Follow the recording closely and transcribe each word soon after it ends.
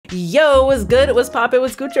Yo, what's good? What's poppin'?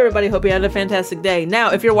 What's Gucci, everybody? Hope you had a fantastic day.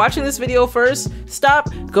 Now, if you're watching this video first, stop,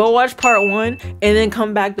 go watch part 1, and then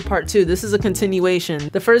come back to part 2. This is a continuation.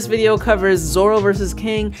 The first video covers Zoro versus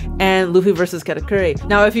King and Luffy versus Katakuri.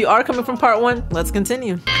 Now, if you are coming from part 1, let's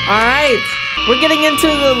continue. Alright, we're getting into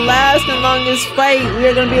the last and longest fight. We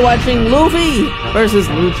are going to be watching Luffy versus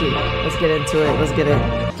Lucci. Let's get into it. Let's get it.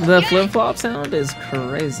 The flip-flop sound is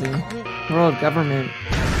crazy. World government.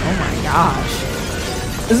 Oh my gosh.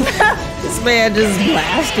 This man just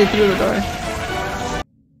blasted through the door.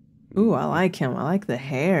 Ooh, I like him. I like the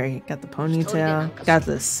hair. He got the ponytail, got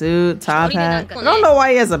the suit, top hat. I don't know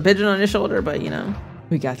why he has a pigeon on his shoulder, but you know,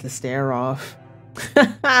 we got the stare off.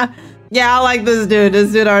 Yeah, I like this dude.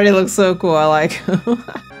 This dude already looks so cool. I like him.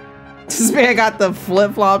 This man got the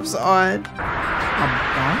flip-flops on. A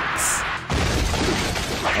box?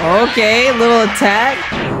 Okay, little attack.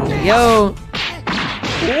 Yo.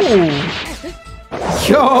 Ooh.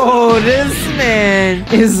 Yo, this man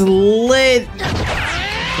is lit.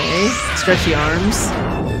 Okay, stretchy arms.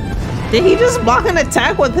 Did he just block an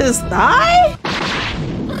attack with his thigh?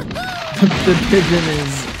 The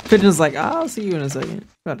pigeon's like, I'll see you in a second.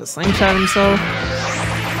 About to slingshot himself.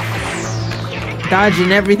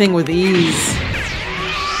 Dodging everything with ease.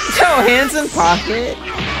 Yo, hands in pocket.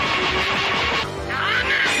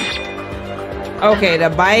 Okay, the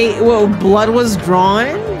bite. Well, blood was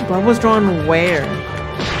drawn. Blood was drawn where?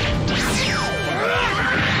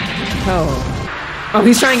 Oh,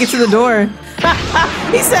 he's trying to get to the door.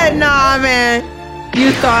 He said, nah, man.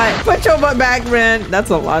 You thought, put your butt back, man. That's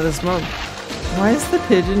a lot of smoke. Why is the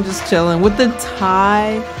pigeon just chilling with the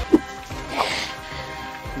tie?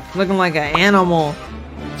 Looking like an animal.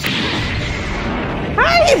 How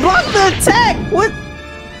did he block the attack with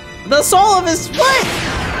the sole of his foot?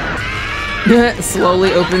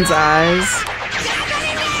 Slowly opens eyes.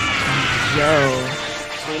 Yo.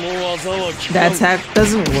 That attack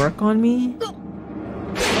doesn't work on me?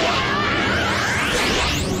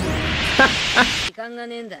 He's going at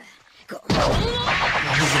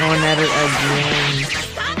it again.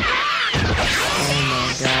 Oh my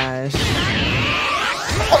gosh.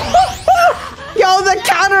 Yo, the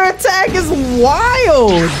counterattack is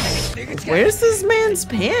wild! Where's this man's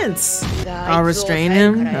pants? I'll restrain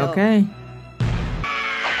him? Okay.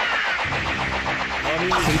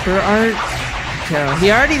 Paper art? Yo,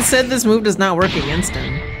 he already said this move does not work against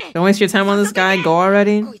him. Don't waste your time on this guy, go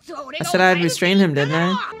already. I said I'd restrain him, didn't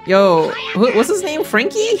I? Yo, what's his name?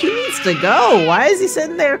 Frankie? He needs to go. Why is he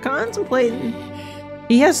sitting there contemplating?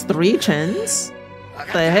 He has 3 chins? What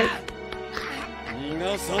the heck?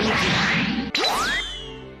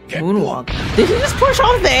 Moonwalk. Did he just push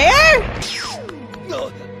off the air?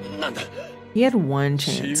 He had 1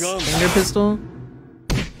 chance. Finger pistol?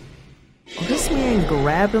 Oh, this man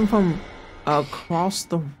grabbed him from across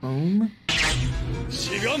the room?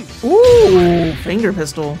 Ooh, finger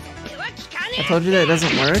pistol. I told you that it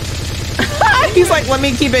doesn't work. He's like, let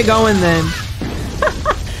me keep it going then.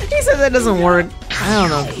 He said that doesn't work. I don't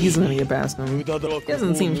know if he's gonna get past him. He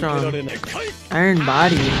doesn't seem strong. Iron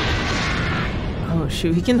body. Oh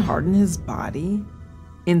shoot, he can harden his body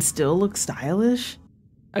and still look stylish?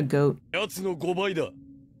 A goat.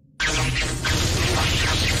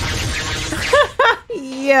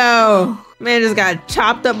 Yo, man just got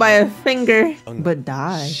chopped up by a finger, but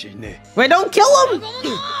died. Wait, don't kill him!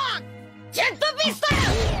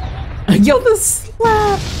 Yo, the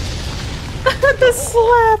slap! The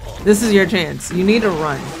slap! This is your chance. You need to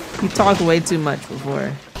run. You talked way too much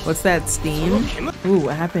before. What's that, steam? Ooh,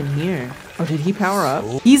 what happened here? Oh, did he power up?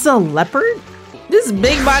 He's a leopard? This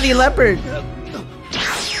big body leopard.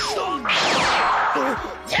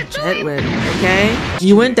 Jet whip, okay?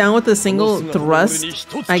 You went down with a single thrust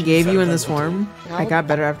I gave you in this form. I got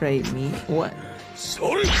better after I ate meat. What?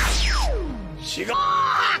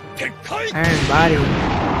 Iron body.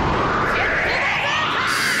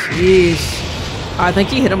 Sheesh. Oh, I think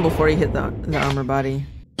he hit him before he hit the armor body.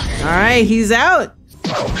 Alright, he's out!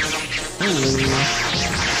 Ooh.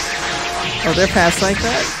 Oh, they're fast like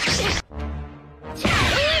that?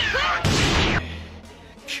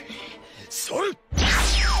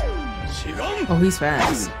 Oh, he's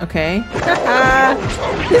fast. Okay.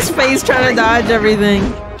 His face trying to dodge everything.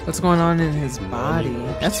 What's going on in his body?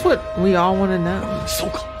 That's what we all want to know.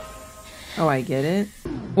 Oh, I get it.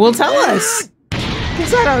 Well, tell us.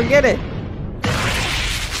 Because I don't get it.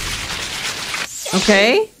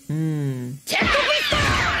 Okay.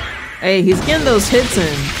 Hey, he's getting those hits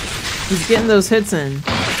in. He's getting those hits in.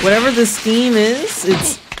 Whatever the scheme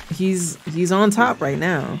is, he's on top right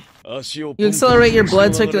now. You accelerate your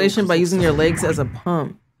blood circulation by using your legs as a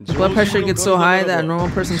pump. The blood pressure gets so high that a normal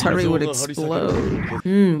person's heart rate would explode.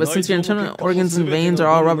 But since your internal organs and veins are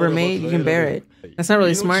all rubber made, you can bear it. That's not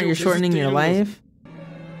really smart, you're shortening your life.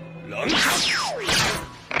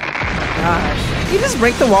 Gosh. You just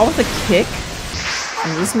break the wall with a kick?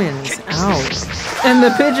 And this man is out. And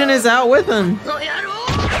the pigeon is out with him.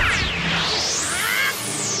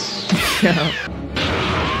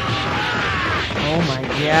 Oh my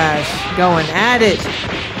gosh. Going at it.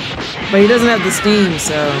 But he doesn't have the steam,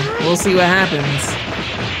 so we'll see what happens.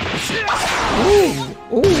 Ooh.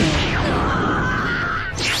 Ooh.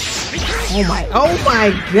 Oh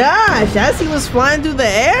my gosh. As he was flying through the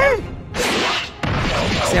air?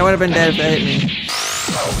 See, I would have been dead if that hit me.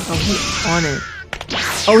 Oh, he's on it.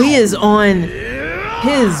 Oh, he is on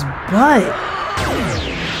his butt.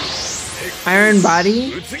 Iron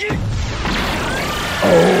body?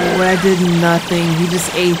 Oh, that did nothing. He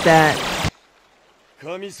just ate that.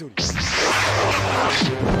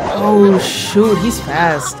 Oh shoot, he's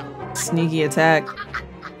fast. Sneaky attack.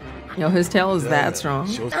 Yo, his tail is that strong.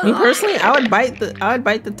 Me personally, I would bite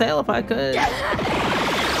the tail if I could.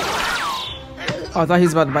 Oh, I thought he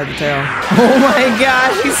was about to bite the tail. Oh my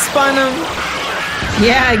gosh, he spun him.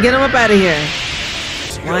 Yeah, get him up out of here.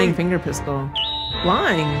 Flying finger pistol.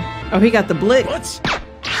 Flying. Oh, he got the blick. Oh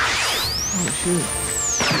shoot.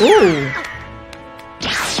 Ooh.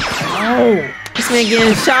 Oh, this man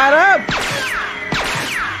getting shot up.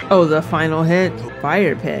 Oh, the final hit.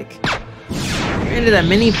 Fire pick. You're into that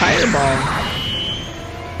mini fireball.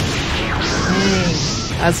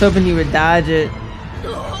 Dang. I was hoping he would dodge it.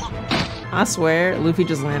 I swear, Luffy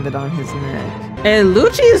just landed on his neck. And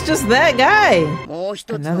Lucci is just that guy.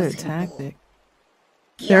 Another tactic.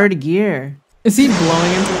 Third gear. Is he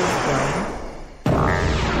blowing into his phone?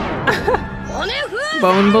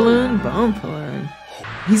 Bone balloon? Bone balloon.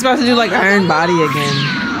 He's about to do like Iron Body again.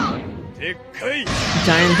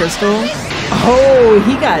 Giant pistol. Oh,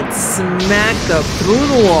 he got smacked up through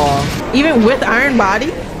the wall. Even with Iron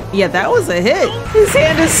Body? Yeah, that was a hit. His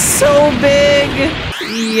hand is so big.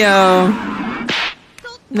 Yo.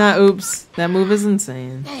 Nah, oops. That move is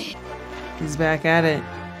insane. He's back at it.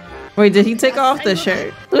 Wait, did he take off the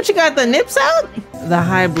shirt? Lucci got the nips out? The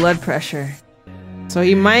high blood pressure. So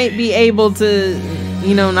he might be able to,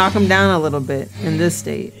 you know, knock him down a little bit in this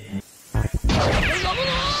state.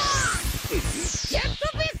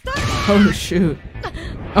 Oh shoot.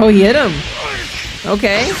 Oh, he hit him.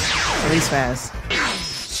 Okay. Oh, he's fast.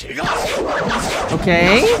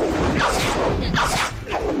 Okay.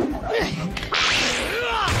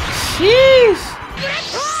 Sheesh.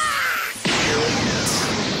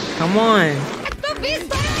 Come on.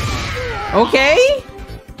 Okay.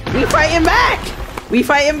 We fighting back. We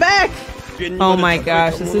fighting back. Oh my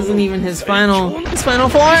gosh, this isn't even his final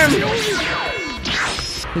form.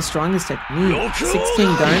 His strongest technique. 16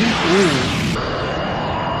 gun. Ooh.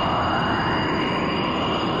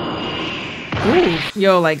 Ooh.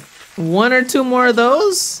 Yo, like 1 or 2 more of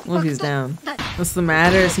those? Luffy's down. What's the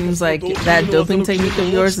matter? It seems like that doping technique of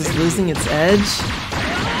yours is losing its edge.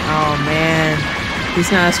 Oh man. He's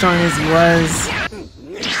not as strong as he was.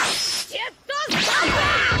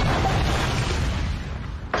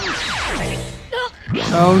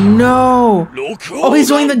 Oh no! Oh, he's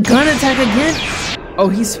doing the gun attack again? Oh,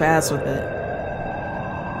 he's fast with it.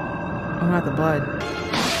 Oh, not the blood.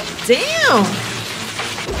 Damn!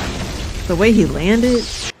 The way he landed,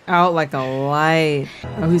 out like a light.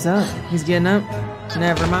 Oh, he's up. He's getting up.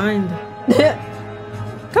 Never mind.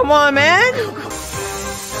 Come on, man!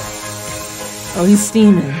 Oh, he's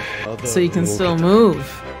steaming. So you can still move.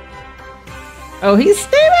 Oh, he's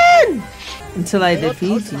steaming! Until I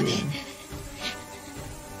defeat you.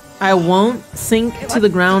 I won't sink to the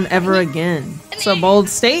ground ever again. It's a bold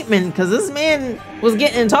statement, because this man was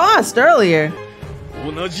getting tossed earlier.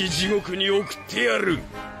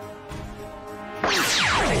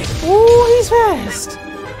 Ooh, he's fast.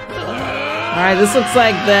 Alright, this looks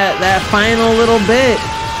like that final little bit.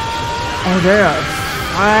 Oh, they're a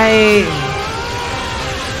fight.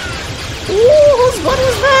 Ooh, what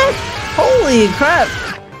is that? Holy crap.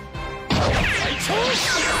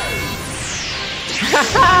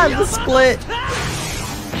 Haha, the split.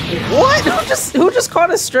 What? Who just caught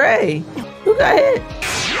a stray? Who got hit?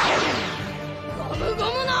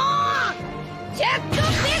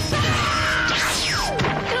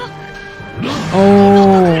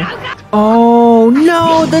 Oh. Oh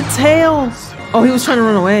no, the tail. Oh, he was trying to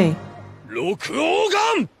run away.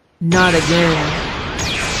 Not again.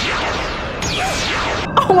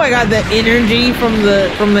 Oh my god, the energy from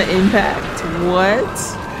the impact.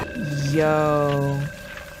 What? Yo.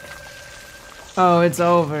 Oh, it's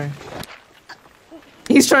over.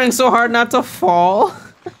 He's trying so hard not to fall.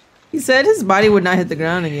 He said his body would not hit the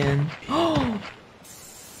ground again. Oh.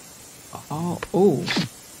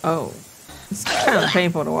 It's kind of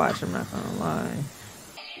painful to watch, I'm not gonna lie.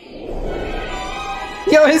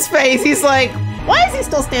 Yo, his face, he's like, why is he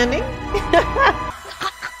still standing?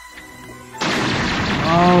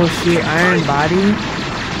 Oh shit, iron body?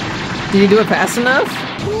 Did he do it fast enough?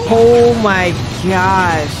 Oh my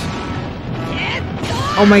gosh.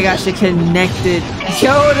 Oh my gosh, it connected.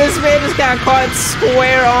 Yo, this man just got caught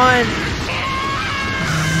square on.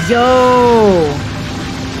 Yo.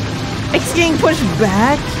 It's getting pushed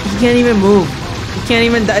back. He can't even move. He can't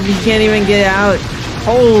even get out.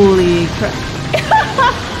 Holy crap.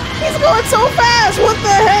 He's going so fast. What the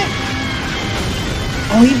heck?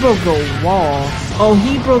 Oh, he broke the wall. Oh,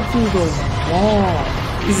 he broke through the wall.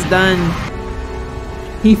 He's done.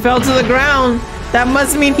 He fell to the ground. That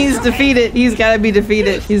must mean he's defeated. He's gotta be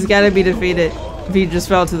defeated. He's gotta be defeated. If he just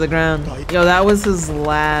fell to the ground. Yo, that was his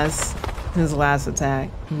last attack.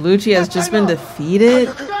 Lucci has just been defeated.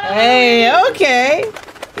 Hey, okay.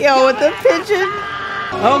 Yo, with the pigeon.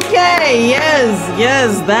 Okay,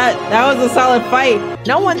 yes, that was a solid fight.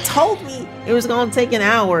 No one told me it was gonna take an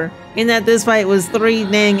hour and that this fight was 3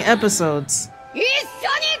 dang episodes.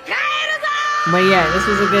 But yeah, this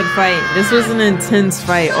was a good fight. This was an intense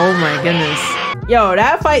fight. Oh my goodness. Yo,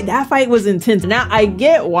 that fight was intense. Now I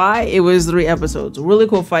get why it was 3 episodes. Really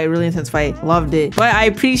cool fight, really intense fight. Loved it. But I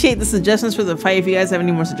appreciate the suggestions for the fight. If you guys have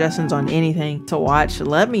any more suggestions on anything to watch,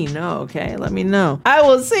 let me know, okay? Let me know. I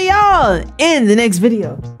will see y'all in the next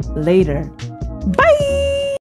video. Later. Bye!